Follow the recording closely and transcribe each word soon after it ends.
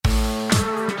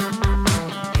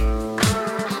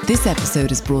This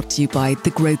episode is brought to you by the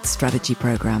Growth Strategy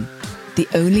Programme, the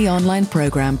only online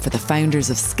programme for the founders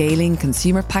of scaling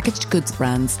consumer packaged goods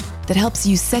brands that helps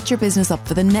you set your business up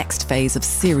for the next phase of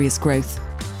serious growth.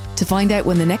 To find out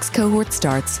when the next cohort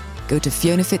starts, go to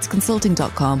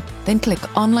fionafitsconsulting.com, then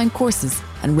click online courses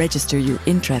and register your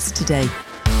interest today.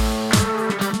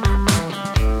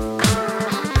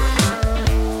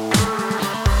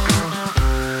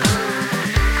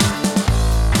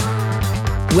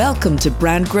 Welcome to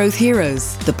Brand Growth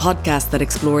Heroes, the podcast that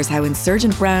explores how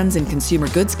insurgent brands in consumer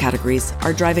goods categories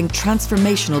are driving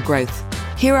transformational growth.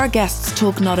 Here our guests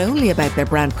talk not only about their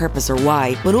brand purpose or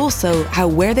why, but also how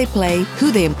where they play,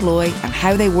 who they employ, and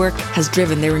how they work has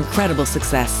driven their incredible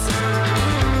success.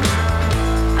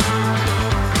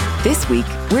 This week,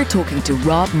 we're talking to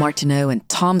Rob Martineau and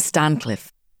Tom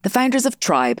Stancliffe, the founders of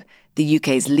Tribe, the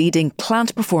UK's leading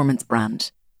plant performance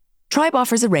brand. Tribe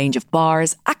offers a range of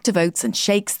bars, active oats and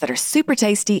shakes that are super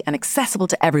tasty and accessible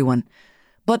to everyone.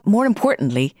 But more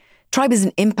importantly, Tribe is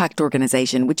an impact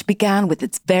organisation which began with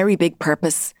its very big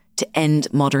purpose to end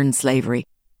modern slavery.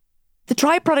 The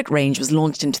Tribe product range was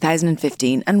launched in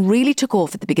 2015 and really took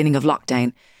off at the beginning of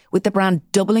lockdown. With the brand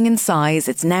doubling in size,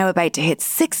 it's now about to hit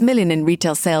 6 million in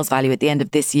retail sales value at the end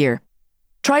of this year.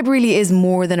 Tribe really is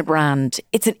more than a brand.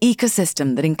 It's an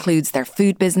ecosystem that includes their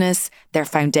food business, their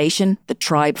foundation, the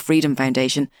Tribe Freedom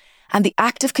Foundation, and the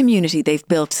active community they've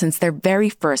built since their very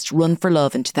first Run for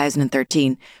Love in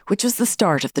 2013, which was the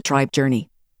start of the Tribe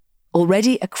journey.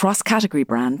 Already a cross-category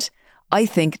brand, I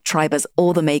think Tribe has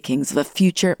all the makings of a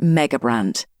future mega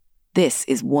brand. This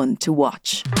is one to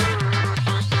watch.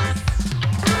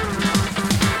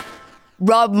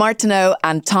 Rob Martineau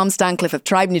and Tom Stancliffe of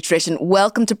Tribe Nutrition,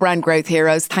 welcome to Brand Growth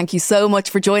Heroes. Thank you so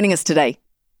much for joining us today.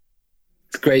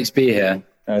 It's great to be here.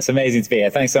 It's amazing to be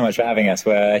here. Thanks so much for having us.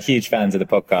 We're huge fans of the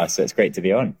podcast, so it's great to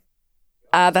be on.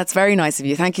 That's very nice of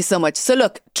you. Thank you so much. So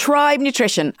look, Tribe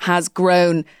Nutrition has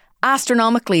grown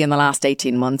astronomically in the last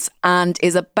 18 months and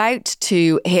is about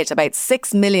to hit about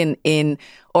 6 million in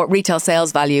retail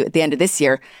sales value at the end of this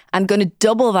year and going to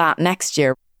double that next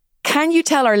year. Can you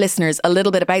tell our listeners a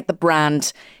little bit about the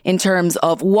brand in terms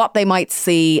of what they might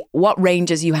see, what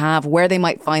ranges you have, where they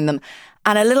might find them,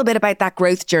 and a little bit about that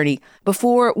growth journey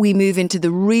before we move into the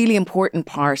really important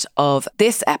part of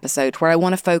this episode, where I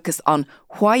want to focus on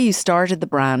why you started the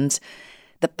brand,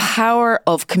 the power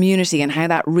of community and how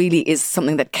that really is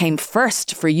something that came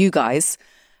first for you guys,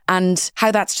 and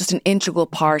how that's just an integral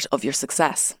part of your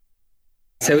success.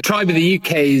 So Tribe are the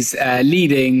UK's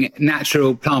leading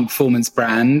natural plant performance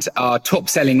brand. Our top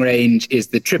selling range is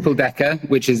the Triple Decker,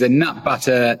 which is a nut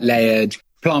butter layered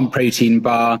plant protein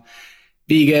bar.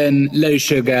 Vegan, low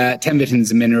sugar, 10 vitamins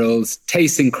and minerals,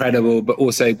 tastes incredible, but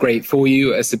also great for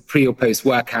you as a pre or post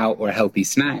workout or a healthy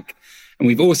snack. And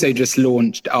we've also just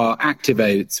launched our Active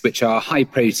Oats, which are high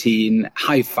protein,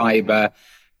 high fiber,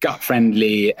 gut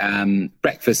friendly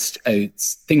breakfast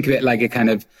oats. Think of it like a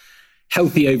kind of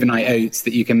healthy overnight oats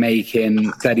that you can make in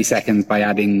 30 seconds by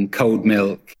adding cold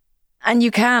milk. And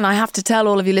you can. I have to tell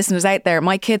all of you listeners out there,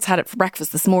 my kids had it for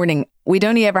breakfast this morning. We'd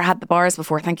only ever had the bars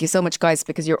before. Thank you so much, guys,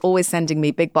 because you're always sending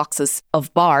me big boxes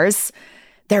of bars.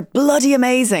 They're bloody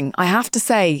amazing. I have to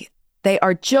say, they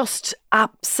are just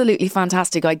absolutely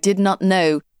fantastic. I did not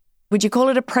know. Would you call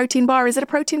it a protein bar? Is it a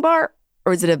protein bar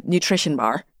or is it a nutrition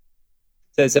bar?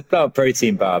 So it's a plant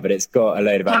protein bar, but it's got a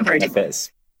load of other benefits.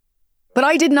 But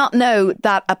I did not know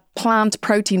that a plant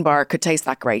protein bar could taste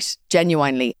that great,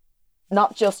 genuinely.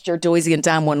 Not just your Doisy and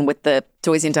Dam one with the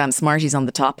Doisy and Dam Smarties on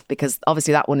the top, because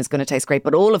obviously that one is going to taste great,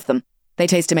 but all of them, they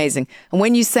taste amazing. And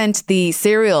when you sent the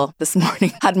cereal this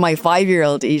morning, I had my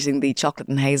 5-year-old eating the chocolate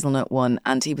and hazelnut one,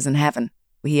 and he was in heaven.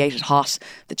 He ate it hot.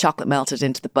 The chocolate melted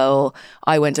into the bowl.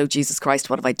 I went, oh, Jesus Christ,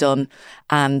 what have I done?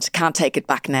 And can't take it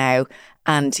back now.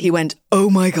 And he went, oh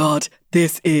my God,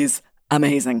 this is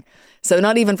amazing. So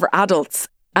not even for adults,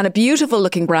 and a beautiful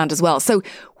looking brand as well. So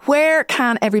where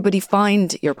can everybody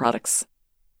find your products?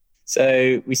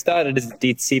 So we started as a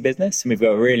D2C business and we've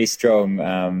got a really strong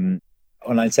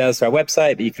online sales to our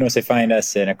website, but you can also find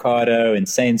us in Ocado, in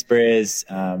Sainsbury's,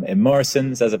 in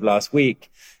Morrison's as of last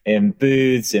week, in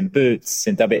Booths, in Boots,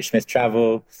 in WH Smith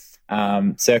Travel.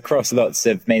 So across lots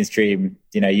of mainstream,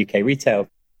 UK retail.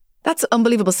 That's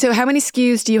unbelievable. So how many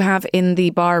SKUs do you have in the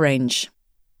bar range?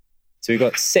 So we've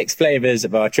got 6 flavors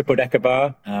of our Triple Decker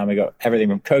bar. We've got everything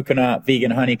from coconut,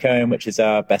 vegan honeycomb, which is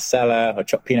our bestseller, or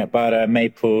chopped peanut butter,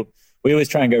 maple. We always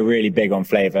try and go really big on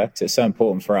flavor. So it's so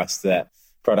important for us that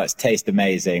products taste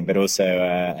amazing, but also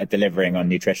are delivering on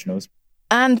nutritionals.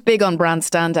 And big on brand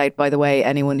standout, by the way.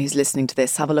 Anyone who's listening to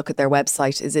this, have a look at their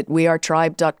website. Is it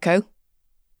wearetribe.co?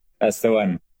 That's the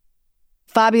one.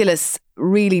 Fabulous,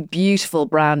 really beautiful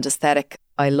brand aesthetic.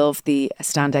 I love the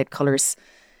standout colours.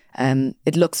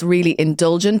 It looks really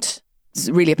indulgent. It's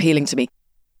really appealing to me.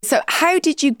 So how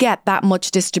did you get that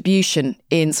much distribution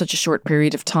in such a short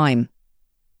period of time?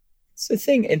 So I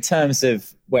think in terms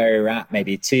of where we're at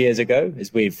maybe 2 years ago,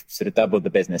 as we've sort of doubled the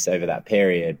business over that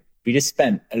period, we just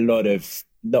spent a lot of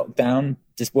lockdown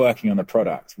just working on the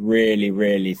product, really,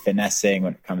 really finessing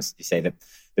when it comes to, you say, the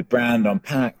brand on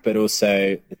pack, but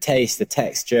also the taste, the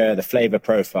texture, the flavor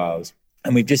profiles.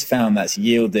 And we've just found that's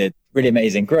yielded really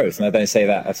amazing growth. And I don't say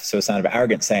that, I sort of sound a bit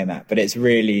arrogant saying that, but it's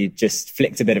really just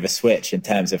flicked a bit of a switch in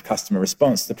terms of customer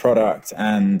response to the product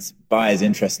and buyers'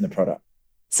 interest in the product.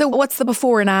 So what's the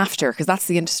before and after? Because that's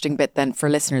the interesting bit then for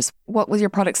listeners. What was your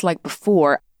products like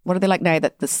before? What are they like now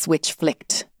that the switch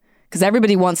flicked? Because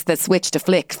everybody wants the switch to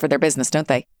flick for their business, don't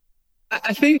they?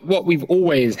 I think what we've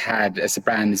always had as a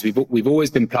brand is we've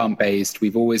always been plant-based.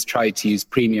 We've always tried to use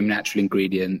premium natural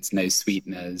ingredients, no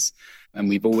sweeteners. And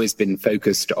we've always been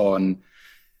focused on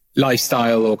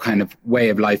lifestyle or kind of way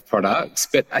of life products.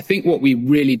 But I think what we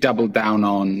really doubled down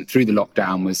on through the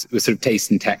lockdown was sort of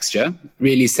taste and texture,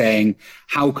 really saying,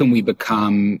 how can we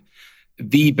become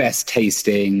the best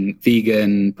tasting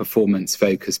vegan performance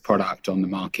focused product on the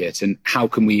market? And how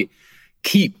can we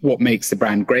keep what makes the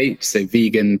brand great? So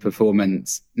vegan,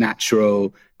 performance,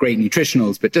 natural, great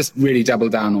nutritionals, but just really double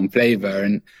down on flavor.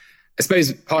 And I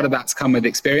suppose part of that's come with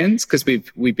experience because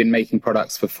we've been making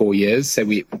products for 4 years. So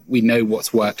we know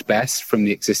what's worked best from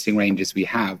the existing ranges we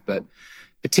have. But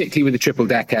particularly with the Triple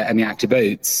Decker and the Active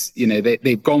Oats,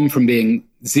 they've gone from being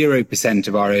 0%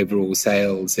 of our overall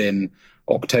sales in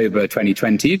October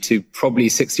 2020 to probably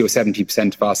 60 or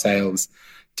 70% of our sales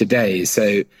today.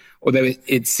 So although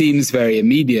it seems very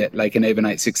immediate, like an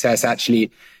overnight success,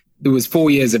 actually there was 4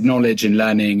 years of knowledge and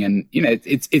learning. And,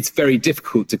 it's very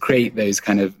difficult to create those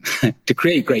kind of, to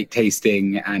create great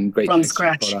tasting and great from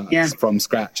scratch, from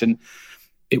scratch. And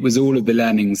it was all of the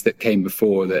learnings that came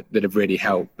before that have really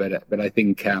helped. But I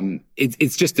think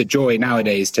it's just a joy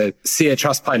nowadays to see a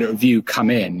Trustpilot review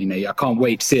come in. I can't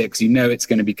wait to see it because it's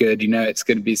going to be good. It's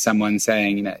going to be someone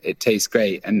saying, it tastes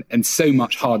great. And so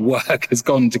much hard work has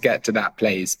gone to get to that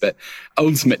place. But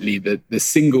ultimately, the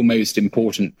single most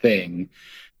important thing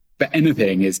for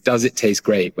anything is, does it taste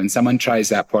great? When someone tries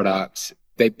that product,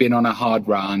 they've been on a hard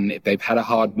run, if they've had a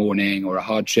hard morning or a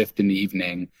hard shift in the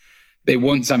evening, they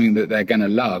want something that they're going to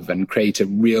love and create a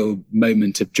real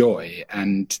moment of joy.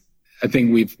 And I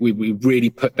think we've really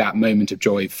put that moment of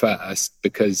joy first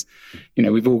because,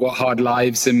 we've all got hard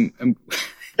lives and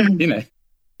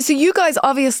So you guys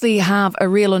obviously have a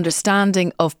real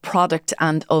understanding of product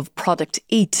and of product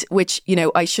eat, which,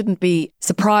 I shouldn't be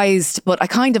surprised, but I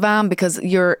kind of am because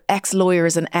you're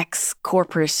ex-lawyers and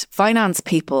ex-corporate finance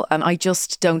people, and I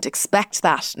just don't expect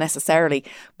that necessarily.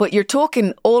 But you're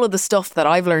talking all of the stuff that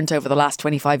I've learned over the last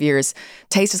 25 years.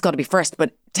 Taste has got to be first,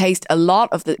 but a lot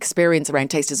of the experience around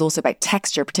taste is also about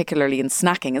texture, particularly in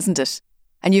snacking, isn't it?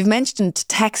 And you've mentioned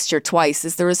texture twice.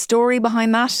 Is there a story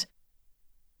behind that?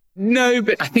 No,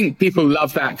 but I think people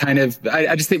love that kind of,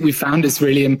 I just think we found it's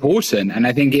really important. And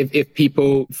I think if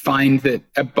people find that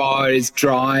a bar is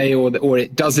dry or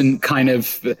it doesn't kind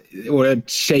of, or a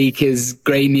shake is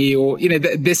grainy or,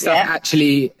 this stuff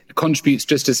actually contributes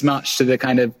just as much to the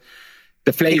kind of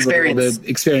the flavor or the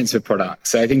experience of a product.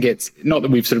 So I think it's not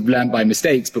that we've sort of learned by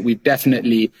mistakes, but we've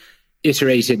definitely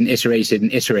iterated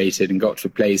and got to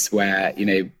a place where,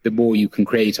 the more you can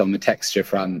create on the texture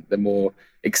front, the more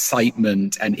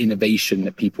excitement and innovation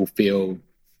that people feel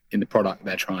in the product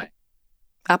they're trying.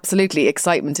 Absolutely.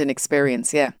 Excitement and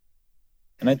experience. Yeah.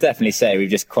 And I'd definitely say we've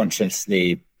just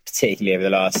consciously, particularly over the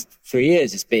last 3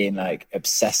 years, it's been like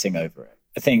obsessing over it.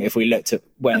 I think if we looked at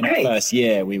when the first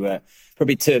year, we were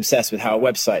probably too obsessed with how our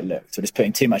website looked, or just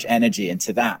putting too much energy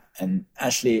into that. And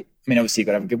actually, obviously you've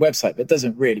got to have a good website, but it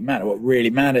doesn't really matter. What really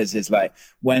matters is like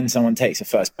when someone takes a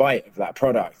first bite of that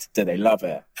product, do they love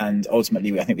it? And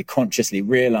ultimately, I think we consciously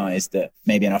realized that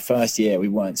maybe in our first year, we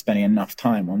weren't spending enough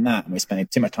time on that and we're spending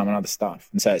too much time on other stuff.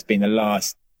 And so it's been the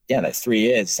last, 3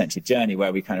 years essentially journey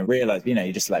where we kind of realized,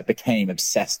 you just like became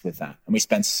obsessed with that. And we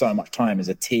spend so much time as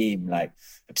a team, like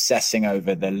obsessing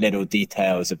over the little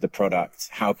details of the product.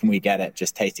 How can we get it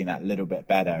just tasting that little bit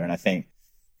better? And I think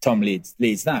Tom leads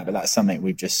that, but that's something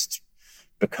we've just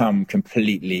become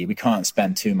completely, we can't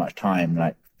spend too much time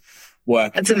like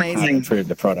working to improve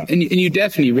the product. And you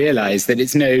definitely realize that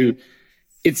it's no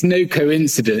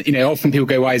coincidence. Often people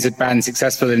go, why is a brand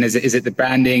successful? And is it the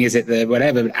branding? Is it the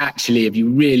whatever? But actually, if you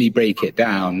really break it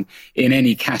down in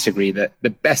any category, that the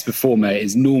best performer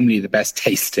is normally the best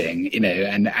tasting,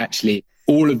 and actually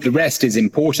all of the rest is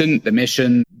important, the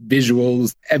mission,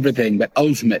 visuals, everything. But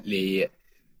ultimately,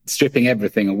 stripping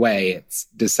everything away, it's,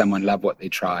 does someone love what they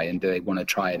try and do they want to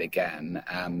try it again?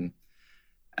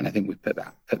 And I think we put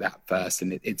that first,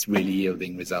 and it's really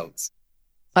yielding results.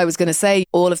 I was going to say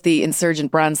all of the insurgent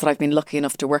brands that I've been lucky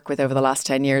enough to work with over the last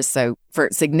 10 years, so for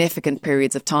significant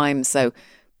periods of time. So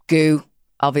Goo,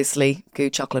 obviously, Goo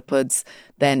chocolate puds,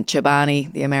 then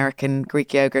Chobani, the American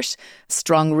Greek yogurt,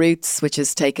 Strong Roots, which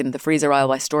has taken the freezer aisle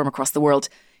by storm across the world.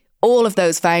 All of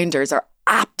those founders are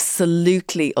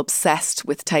absolutely obsessed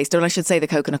with taste. And I should say the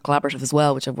Coconut Collaborative as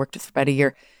well, which I've worked with for about a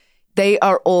year. They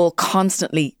are all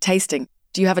constantly tasting.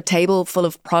 Do you have a table full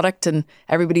of product and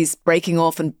everybody's breaking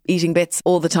off and eating bits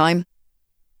all the time?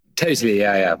 Totally,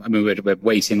 yeah. I mean, we're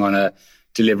waiting on a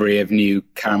delivery of new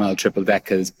caramel triple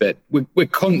deckers, but we're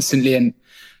constantly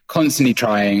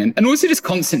trying and also just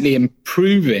constantly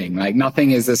improving. Like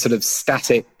nothing is a sort of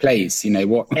static place. You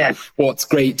know, what's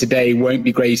great today won't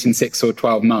be great in 6 or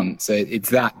 12 months. So it's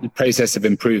that process of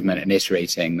improvement and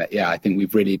iterating that, I think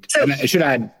we've really... And I should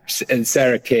add,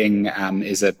 Sarah King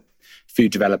is a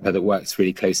food developer that works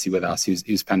really closely with us,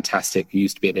 who's fantastic, who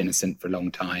used to be at Innocent for a long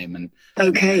time. And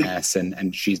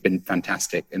she's been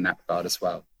fantastic in that regard as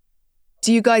well.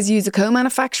 Do you guys use a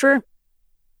co-manufacturer?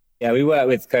 Yeah, we work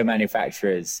with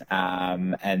co-manufacturers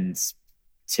and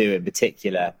two in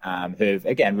particular who have,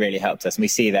 again, really helped us. And we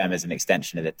see them as an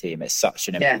extension of the team. It's such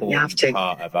an important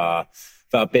part of our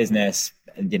business.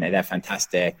 And, they're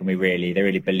fantastic. And they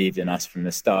really believed in us from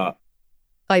the start.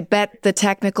 I bet the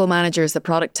technical managers, the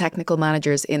product technical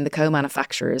managers in the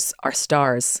co-manufacturers are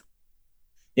stars.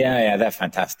 Yeah, they're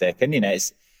fantastic. And,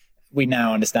 we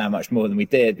now understand much more than we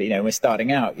did. But, when we're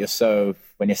starting out,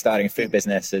 when you're starting a food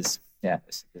business as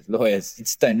lawyers, you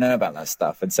just don't know about that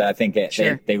stuff. And so I think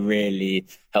they really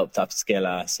helped upskill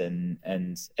us and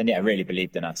really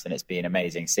believed in us. And it's been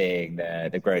amazing seeing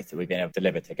the growth that we've been able to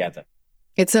deliver together.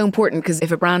 It's so important because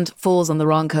if a brand falls on the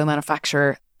wrong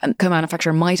co-manufacturer, and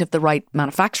co-manufacturer might have the right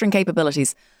manufacturing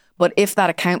capabilities, but if that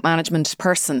account management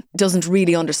person doesn't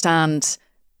really understand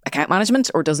account management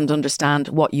or doesn't understand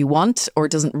what you want or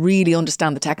doesn't really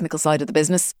understand the technical side of the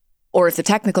business, or if the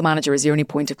technical manager is your only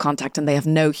point of contact and they have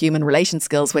no human relation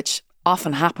skills, which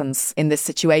often happens in this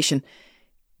situation,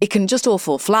 it can just all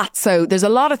fall flat. So there's a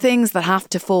lot of things that have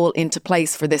to fall into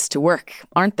place for this to work,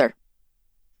 aren't there?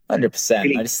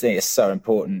 100%. I just think it's so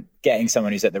important getting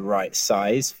someone who's at the right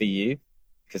size for you.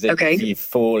 Because if you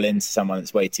fall into someone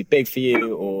that's way too big for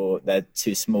you or they're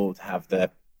too small to have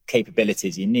the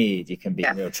capabilities you need, you can be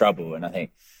in real trouble. And I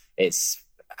think it's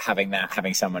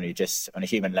having someone who just on a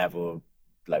human level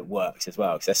like works as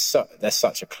well, because they're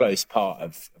such a close part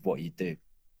of what you do.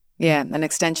 Yeah, an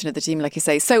extension of the team, like you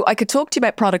say. So I could talk to you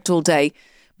about product all day,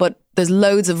 but there's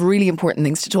loads of really important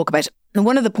things to talk about. And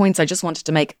one of the points I just wanted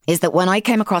to make is that when I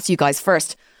came across you guys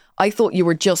first, I thought you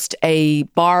were just a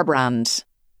bar brand.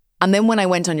 And then when I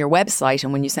went on your website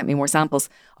and when you sent me more samples,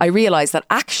 I realised that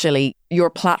actually your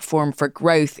platform for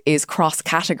growth is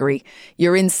cross-category.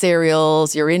 You're in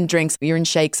cereals, you're in drinks, you're in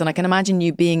shakes. And I can imagine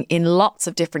you being in lots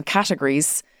of different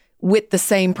categories with the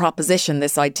same proposition,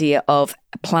 this idea of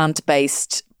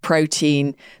plant-based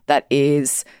protein that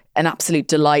is an absolute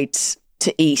delight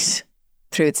to eat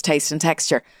through its taste and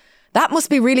texture. That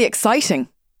must be really exciting.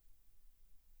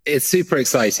 It's super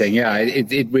exciting. Yeah,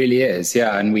 it really is.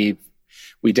 Yeah. And we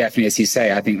definitely, as you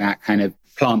say, I think that kind of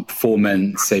plant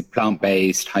performance, so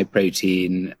plant-based, high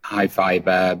protein, high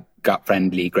fiber,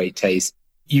 gut-friendly, great taste.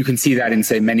 You can see that in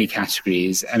so many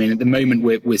categories. I mean, at the moment,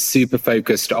 we're super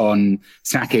focused on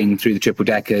snacking through the triple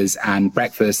deckers and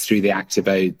breakfast through the active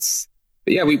oats.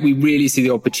 But yeah, we really see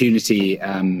the opportunity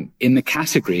in the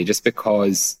category, just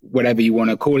because whatever you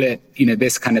want to call it,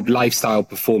 this kind of lifestyle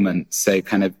performance, so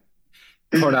kind of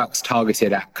products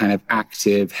targeted at kind of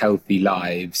active, healthy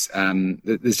lives.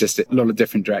 There's just a lot of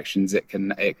different directions it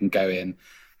can go in.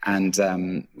 And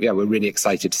we're really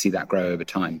excited to see that grow over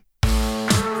time.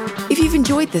 If you've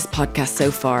enjoyed this podcast so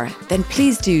far, then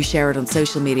please do share it on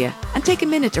social media and take a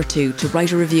minute or two to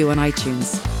write a review on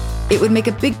iTunes. It would make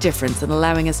a big difference in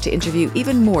allowing us to interview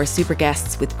even more super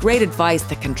guests with great advice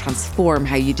that can transform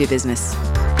how you do business.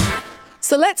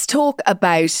 So let's talk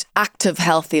about active,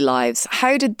 healthy lives.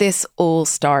 How did this all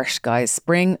start, guys?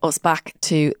 Bring us back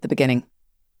to the beginning.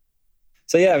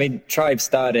 So Tribe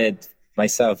started,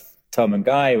 myself, Tom and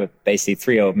Guy were basically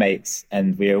 3 old mates,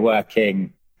 and we were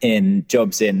working in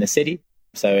jobs in the city,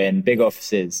 so in big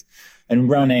offices, and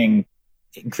running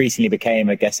increasingly became,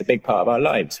 I guess, a big part of our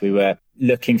lives. We were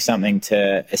looking for something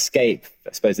to escape,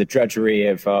 I suppose, the drudgery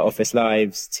of our office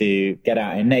lives, to get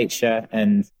out in nature.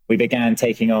 And we began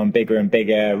taking on bigger and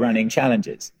bigger running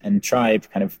challenges. And Tribe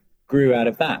kind of grew out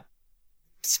of that,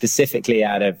 specifically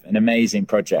out of an amazing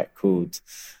project called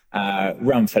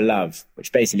Run for Love,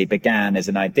 which basically began as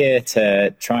an idea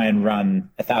to try and run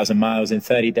 1,000 miles in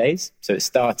 30 days. So it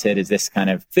started as this kind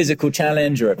of physical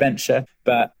challenge or adventure,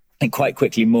 but it quite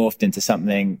quickly morphed into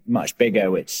something much bigger,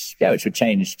 which would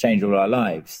change all our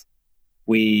lives.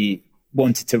 We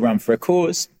wanted to run for a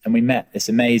cause, and we met this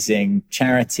amazing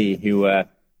charity who were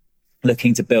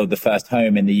looking to build the first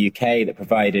home in the UK that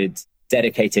provided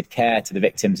dedicated care to the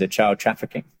victims of child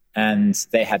trafficking. And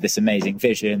they had this amazing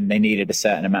vision. They needed a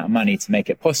certain amount of money to make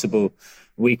it possible.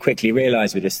 We quickly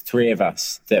realized with just 3 of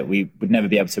us that we would never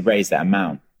be able to raise that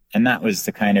amount. And that was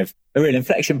the kind of a real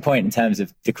inflection point in terms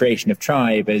of the creation of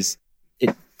Tribe, as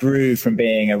it grew from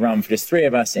being a run for just 3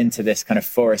 of us into this kind of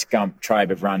Forrest Gump tribe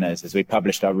of runners. As we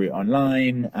published our route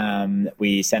online,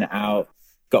 we sent it out,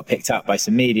 got picked up by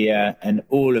some media, and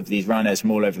all of these runners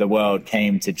from all over the world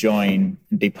came to join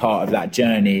and be part of that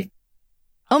journey.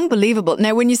 Unbelievable.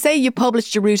 Now, when you say you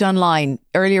published your route online,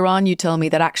 earlier on you told me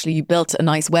that actually you built a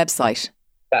nice website.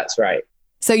 That's right.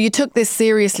 So you took this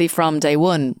seriously from day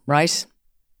one, right?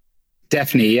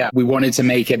 Definitely, yeah. We wanted to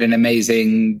make it an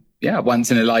amazing,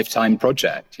 once in a lifetime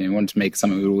project. We wanted to make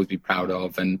something we'd always be proud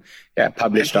of, and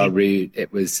published our route.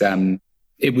 It was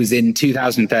in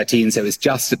 2013, so it was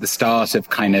just at the start of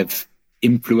kind of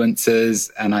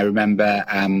influencers. And I remember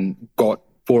got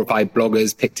 4 or 5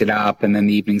 bloggers picked it up, and then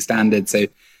the Evening Standard. So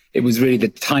it was really the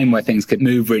time where things could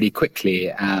move really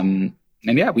quickly.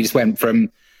 We just went from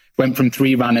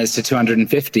 3 runners to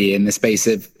 250 in the space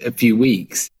of a few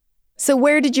weeks. So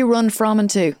where did you run from and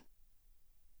to?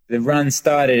 The run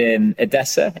started in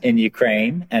Odessa in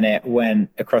Ukraine, and it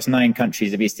went across 9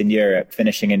 countries of Eastern Europe,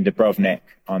 finishing in Dubrovnik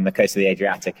on the coast of the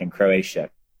Adriatic in Croatia.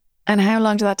 And how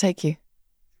long did that take you?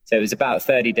 So it was about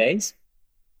 30 days.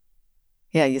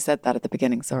 Yeah, you said that at the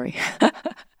beginning, sorry.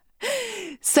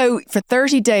 So for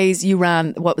 30 days you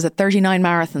ran, 39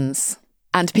 marathons,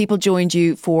 and people joined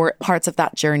you for parts of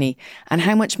that journey. And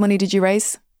how much money did you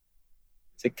raise?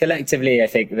 So collectively, I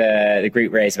think the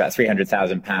group raised about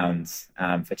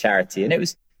 £300,000 for charity. And it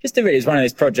was one of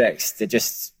those projects that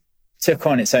just took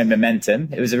on its own momentum.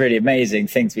 It was a really amazing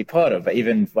thing to be part of. But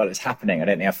even while it was happening, I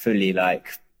don't think I fully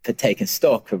had taken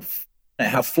stock of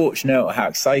how fortunate or how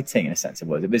exciting in a sense it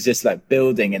was. It was just like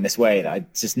building in this way that I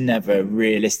just never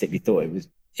realistically thought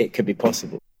it could be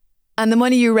possible. And the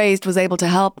money you raised was able to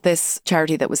help this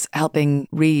charity that was helping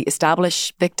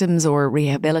re-establish victims or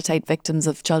rehabilitate victims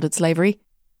of childhood slavery?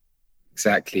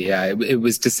 Exactly, yeah. It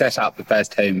was to set up the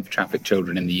first home for trafficked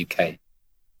children in the UK.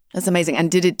 That's amazing.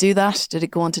 And did it do that? Did it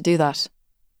go on to do that?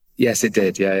 Yes, it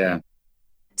did, yeah.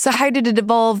 So how did it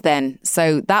evolve then?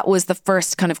 So that was the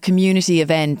first kind of community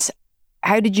event.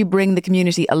 How did you bring the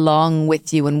community along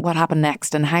with you, and what happened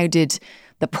next? And how did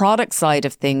the product side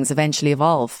of things eventually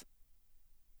evolve?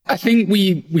 I think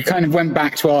we kind of went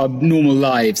back to our normal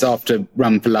lives after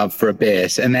Run for Love for a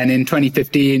bit. And then in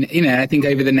 2015, I think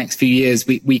over the next few years,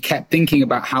 we kept thinking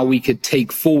about how we could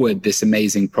take forward this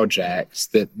amazing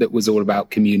project that was all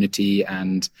about community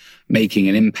and making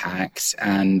an impact.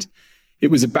 And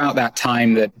it was about that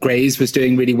time that Graze was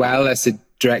doing really well as a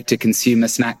direct-to-consumer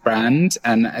snack brand.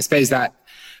 And I suppose that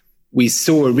we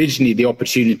saw originally the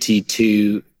opportunity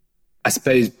to,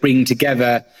 bring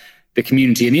together the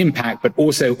community and the impact, but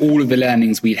also all of the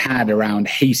learnings we'd had around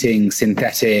hating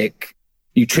synthetic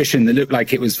nutrition that looked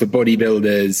like it was for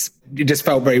bodybuilders. It just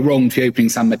felt very wrong to be opening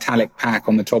some metallic pack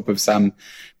on the top of some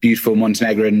beautiful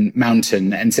Montenegrin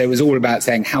mountain. And so it was all about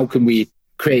saying, how can we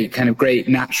create kind of great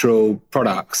natural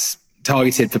products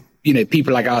targeted for,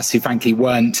 people like us who frankly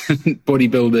weren't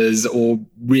bodybuilders or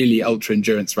really ultra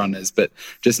endurance runners, but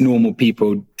just normal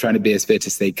people trying to be as fit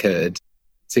as they could.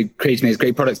 So creating those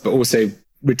great products, but also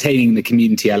retaining the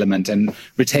community element and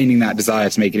retaining that desire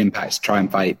to make an impact to try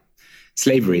and fight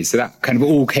slavery. So that kind of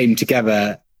all came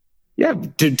together,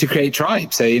 to create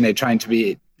Tribe. So, trying to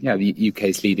be, the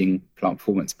UK's leading plant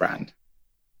performance brand.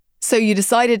 So you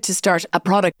decided to start a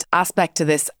product aspect to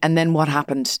this, and then what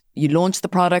happened? You launched the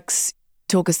products.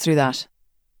 Talk us through that.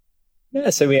 Yeah,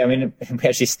 so we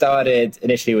actually started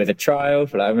initially with a trial.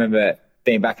 But I remember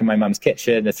being back in my mum's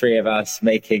kitchen, the 3 of us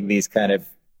making these kind of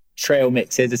trail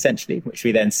mixes, essentially, which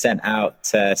we then sent out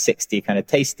to 60 kind of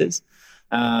tasters.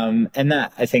 And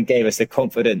that, I think, gave us the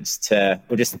confidence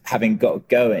just having got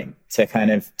going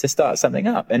to start something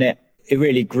up. And it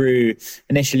really grew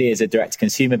initially as a direct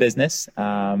consumer business,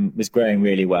 was growing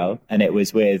really well. And it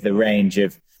was with a range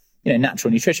of,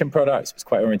 natural nutrition products. It was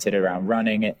quite oriented around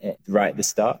running it right at the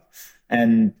start.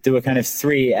 And there were kind of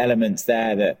 3 elements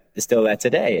there that are still there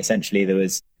today. Essentially, there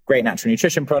was great natural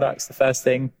nutrition products, the first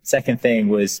thing. Second thing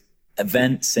was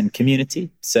events and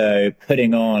community. So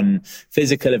putting on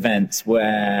physical events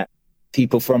where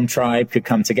people from Tribe could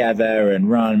come together and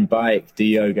run, bike, do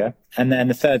yoga. And then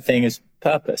the third thing is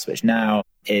purpose, which now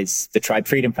is the Tribe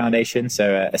Freedom Foundation,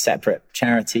 so a separate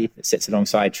charity that sits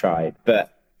alongside Tribe.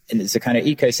 But it's a kind of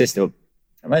ecosystem.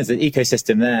 There's an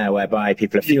ecosystem there whereby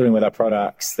people are fueling with our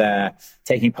products, they're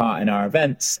taking part in our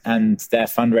events, and they're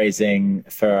fundraising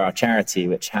for our charity,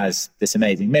 which has this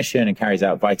amazing mission and carries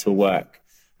out vital work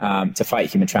to fight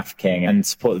human trafficking and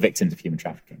support the victims of human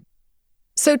trafficking.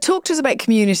 So talk to us about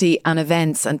community and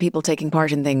events and people taking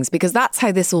part in things, because that's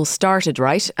how this all started,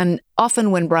 right? And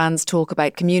often when brands talk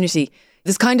about community,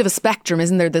 there's kind of a spectrum,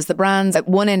 isn't there? There's the brands at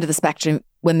one end of the spectrum.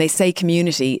 When they say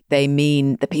community, they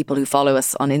mean the people who follow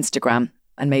us on Instagram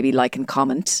and maybe like and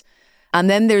comment. And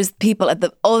then there's people at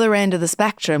the other end of the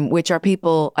spectrum, which are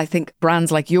people, I think,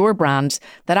 brands like your brand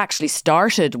that actually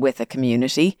started with a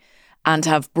community and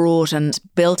have brought and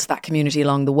built that community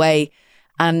along the way.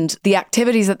 And the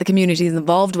activities that the community is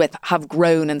involved with have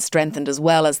grown and strengthened as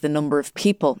well as the number of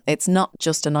people. It's not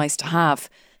just a nice to have.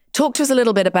 Talk to us a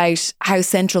little bit about how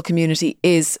central community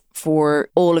is for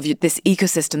all of you, this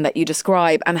ecosystem that you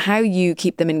describe, and how you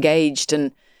keep them engaged.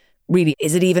 And really,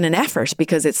 is it even an effort?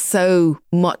 Because it's so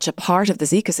much a part of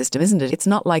this ecosystem, isn't it? It's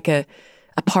not like a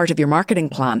part of your marketing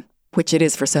plan, which it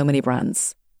is for so many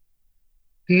brands.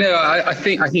 No, I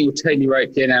think you're totally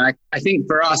right, Fiona. I think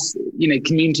for us,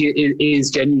 community is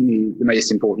genuinely the most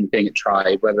important thing at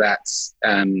Tribe, whether that's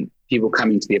people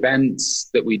coming to the events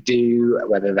that we do,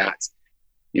 whether that's,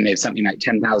 something like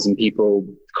 10,000 people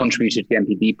contributed to the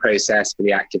MPB process for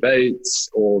the Active Oats,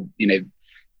 or,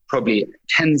 probably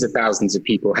tens of thousands of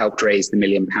people helped raise the £1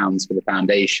 million for the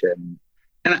foundation.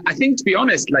 And I think, to be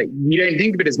honest, you don't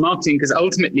think of it as marketing because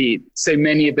ultimately so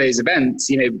many of those events,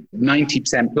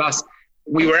 90% plus,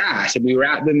 we were at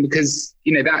them because,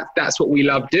 that's what we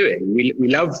love doing. We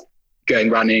love going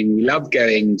running, we love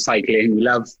going cycling, we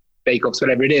love bake-offs,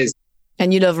 whatever it is.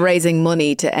 And you love raising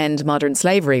money to end modern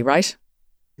slavery, right?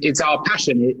 It's our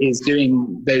passion is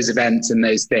doing those events and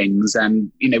those things.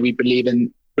 And, we believe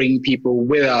in bringing people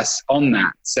with us on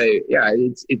that. So, yeah,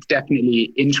 it's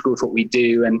definitely integral to what we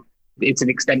do. And it's an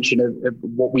extension of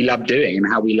what we love doing and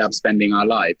how we love spending our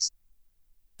lives.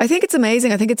 I think it's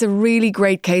amazing. I think it's a really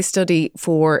great case study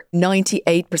for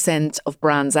 98% of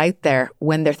brands out there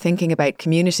when they're thinking about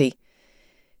community,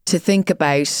 to think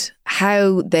about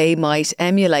how they might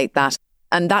emulate that.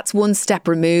 And that's one step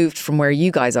removed from where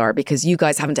you guys are, because you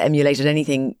guys haven't emulated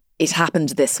anything. It happened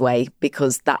this way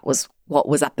because that was what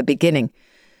was at the beginning.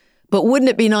 But wouldn't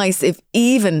it be nice if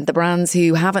even the brands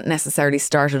who haven't necessarily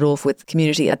started off with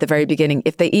community at the very beginning,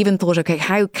 if they even thought, okay,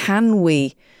 how can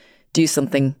we do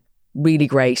something really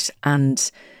great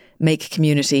and make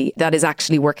community that is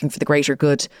actually working for the greater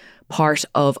good part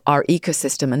of our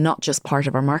ecosystem and not just part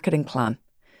of our marketing plan?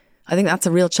 I think that's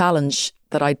a real challenge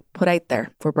that I'd put out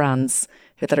there for brands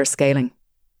that are scaling.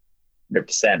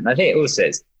 100%. I think also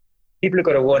people have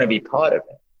got to want to be part of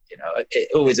it. It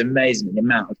always amazes me the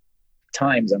amount of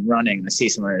times I'm running and I see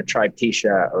someone in a Tribe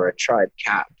t-shirt or a Tribe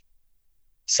cap.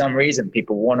 For some reason,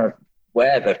 people want to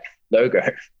wear the logo.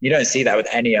 You don't see that with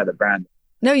any other brand.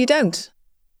 No, you don't.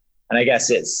 And I guess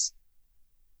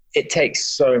it takes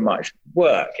so much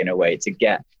work in a way to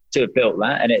have built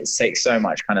that. And it takes so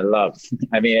much kind of love.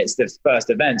 I mean, it's the first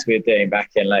events we were doing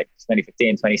back in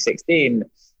 2015, 2016.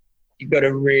 You've got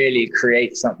to really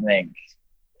create something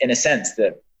in a sense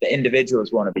that the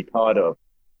individuals want to be part of.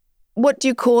 What do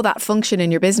you call that function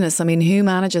in your business? I mean, who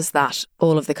manages that?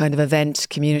 All of the kind of event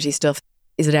community stuff.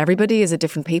 Is it everybody? Is it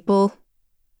different people?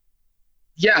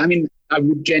 Yeah, I mean, I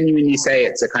would genuinely say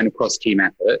it's a kind of cross-team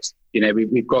effort.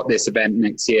 We've got this event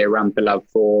next year, Run for Love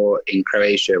 4 in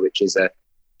Croatia, which is a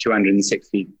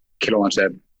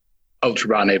 260-kilometer ultra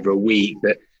run over a week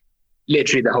that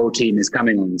literally the whole team is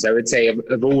coming on. So I would say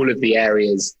of all of the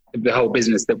areas of the whole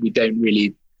business that we don't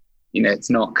really, it's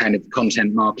not kind of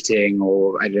content marketing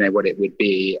or I don't know what it would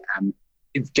be.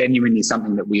 It's genuinely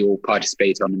something that we all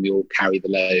participate on and we all carry the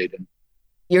load.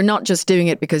 You're not just doing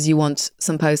it because you want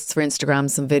some posts for Instagram,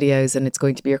 some videos, and it's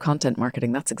going to be your content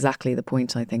marketing. That's exactly the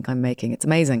point I think I'm making. It's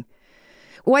amazing.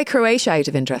 Why Croatia out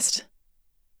of interest?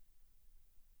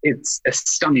 It's a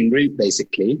stunning route,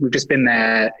 basically. We've just been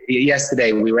there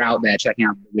yesterday. We were out there checking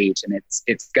out the route, and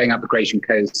it's going up the Croatian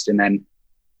coast and then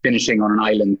finishing on an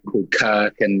island called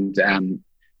Kirk. And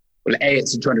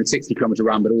it's a 260-kilometer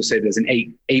run, but also there's an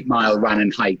 8-mile run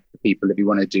and hike for people if you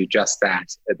want to do just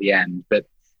that at the end. But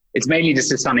it's mainly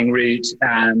just a stunning route.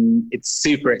 It's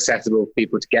super accessible for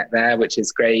people to get there, which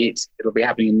is great. It'll be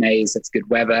happening in May, so it's good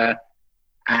weather.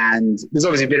 And there's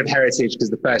obviously a bit of heritage because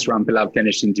the first Run for Love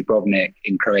finished in Dubrovnik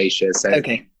in Croatia. So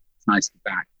okay. It's nice to be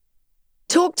back.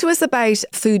 Talk to us about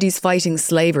Foodies Fighting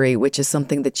Slavery, which is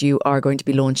something that you are going to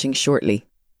be launching shortly.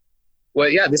 Well,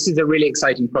 yeah, this is a really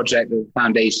exciting project that the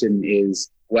Foundation is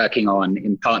working on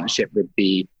in partnership with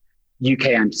the UK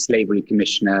Anti-Slavery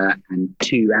Commissioner and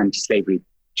 2 anti-slavery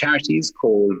charities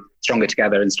called Stronger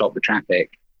Together and Stop the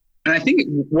Traffic. And I think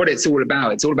what it's all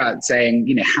about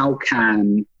saying, how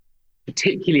can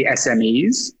particularly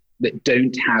SMEs that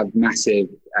don't have massive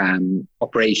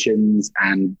operations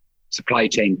and supply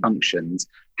chain functions,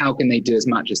 how can they do as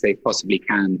much as they possibly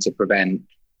can to prevent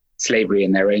slavery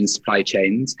in their own supply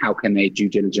chains? How can they due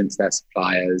diligence their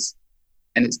suppliers?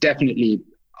 And it's definitely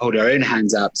hold our own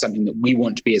hands up, something that we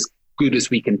want to be as good as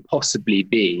we can possibly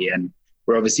be. And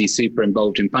we're obviously super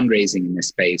involved in fundraising in this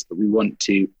space, but we want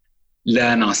to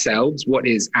learn ourselves what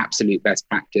is absolute best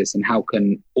practice and how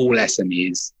can all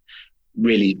SMEs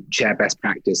really share best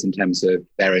practice in terms of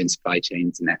their own supply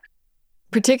chains. And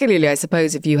particularly, I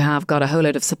suppose, if you have got a whole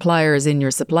load of suppliers in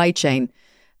your supply chain.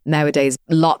 Nowadays,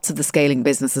 lots of the scaling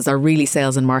businesses are really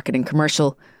sales and marketing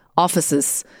commercial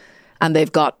offices, and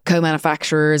they've got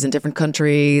co-manufacturers in different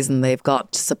countries, and they've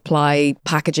got supply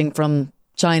packaging from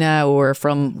China or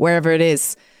from wherever it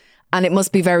is. And it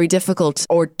must be very difficult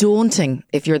or daunting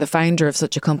if you're the founder of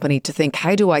such a company to think,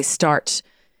 how do I start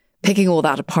picking all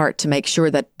that apart to make sure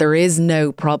that there is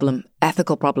no problem,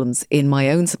 ethical problems in my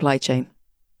own supply chain?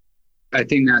 I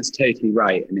think that's totally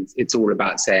right. And it's all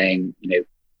about saying,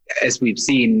 as we've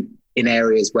seen in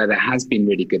areas where there has been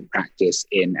really good practice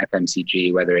in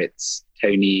FMCG, whether it's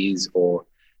Tony's or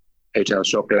Hotel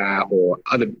Chocolat or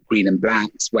other green and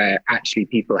blacks, where actually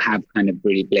people have kind of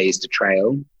really blazed a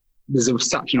trail. There's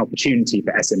such an opportunity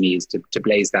for SMEs to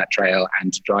blaze that trail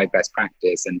and to drive best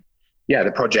practice. And yeah,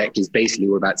 the project is basically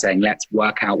all about saying, let's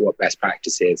work out what best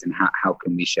practice is and how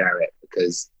can we share it?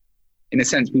 Because in a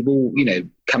sense, we've all,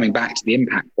 coming back to the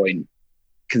impact point,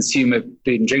 consumer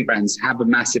food and drink brands have a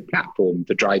massive platform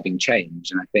for driving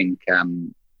change. And I think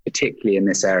particularly in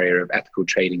this area of ethical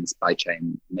trading and supply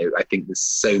chain, I think there's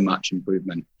so much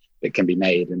improvement that can be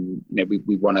made. And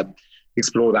we want to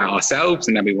explore that ourselves,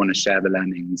 and then we want to share the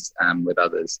learnings with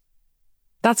others.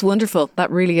 That's wonderful.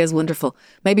 That really is wonderful.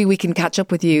 Maybe we can catch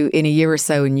up with you in a year or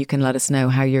so and you can let us know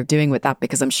how you're doing with that,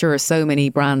 because I'm sure so many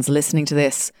brands listening to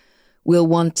this will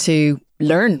want to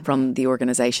learn from the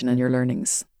organisation and your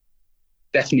learnings.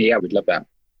 Definitely, yeah, we'd love that.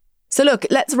 So look,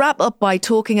 let's wrap up by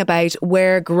talking about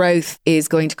where growth is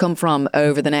going to come from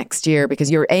over the next year, because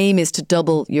your aim is to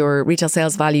double your retail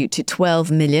sales value to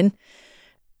 12 million.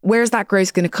 Where's that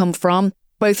growth going to come from?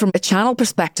 Both from a channel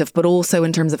perspective, but also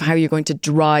in terms of how you're going to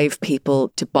drive people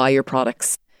to buy your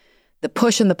products. The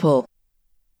push and the pull.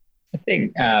 I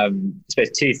think, I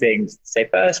suppose 2 things to say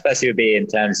first. Firstly would be in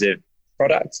terms of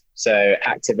product. So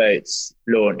Active Oats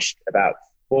launched about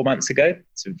 4 months ago.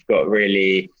 So we've got a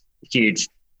really huge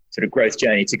sort of growth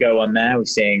journey to go on there. We're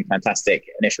seeing fantastic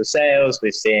initial sales.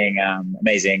 We're seeing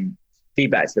amazing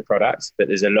feedback to the product, but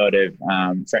there's a lot of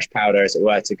fresh powder, as it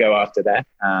were, to go after there.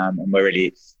 And we're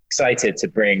really excited to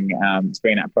bring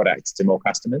that product to more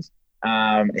customers.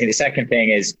 I think the second thing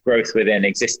is growth within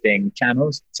existing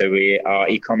channels. So our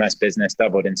e-commerce business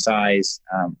doubled in size.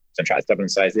 So on track to double in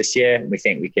size this year. And we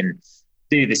think we can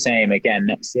do the same again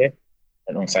next year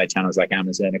alongside channels like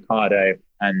Amazon, Ocado,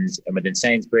 and within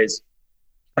Sainsbury's.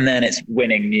 And then it's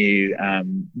winning new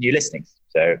listings.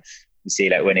 So you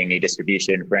see winning new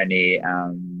distribution for any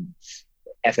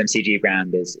FMCG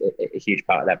brand is a huge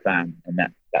part of that plan. And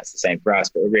that's the same for us.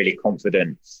 But we're really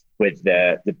confident with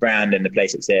the brand and the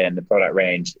place it's in, the product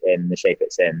range in the shape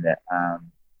it's in,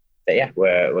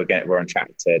 we're on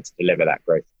track to deliver that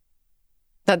growth.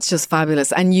 That's just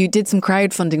fabulous. And you did some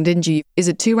crowdfunding, didn't you? Is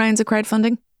it 2 rounds of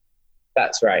crowdfunding?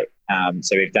 That's right.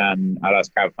 So we've done, our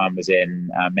last crowdfund was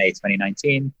in May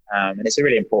 2019. And it's a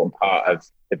really important part of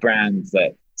the brand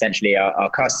that essentially our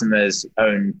customers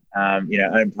own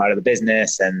part of the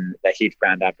business, and they're huge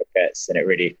brand advocates. And it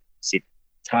really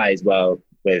ties well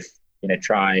with,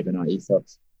 Tribe and our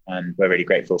ethos. And we're really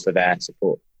grateful for their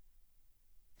support.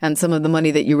 And some of the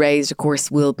money that you raised, of course,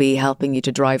 will be helping you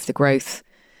to drive the growth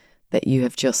that you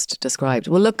have just described.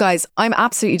 Well, look, guys, I'm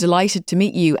absolutely delighted to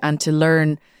meet you and to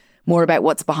learn more about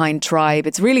what's behind Tribe.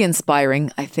 It's really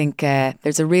inspiring. I think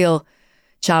there's a real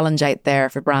challenge out there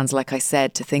for brands, like I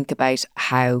said, to think about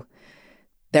how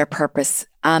their purpose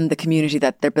and the community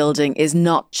that they're building is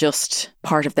not just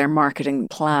part of their marketing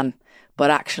plan, but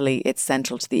actually it's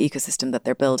central to the ecosystem that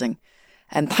they're building.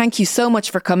 And thank you so much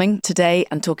for coming today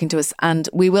and talking to us. And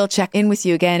we will check in with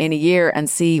you again in a year and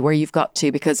see where you've got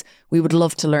to, because we would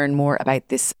love to learn more about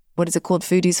this. What is it called?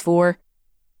 Foodies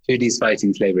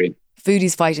Fighting Slavery.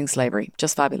 Foodies Fighting Slavery.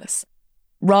 Just fabulous.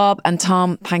 Rob and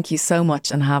Tom, thank you so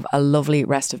much and have a lovely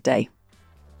rest of day.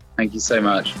 Thank you so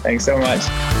much. Thanks so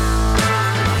much.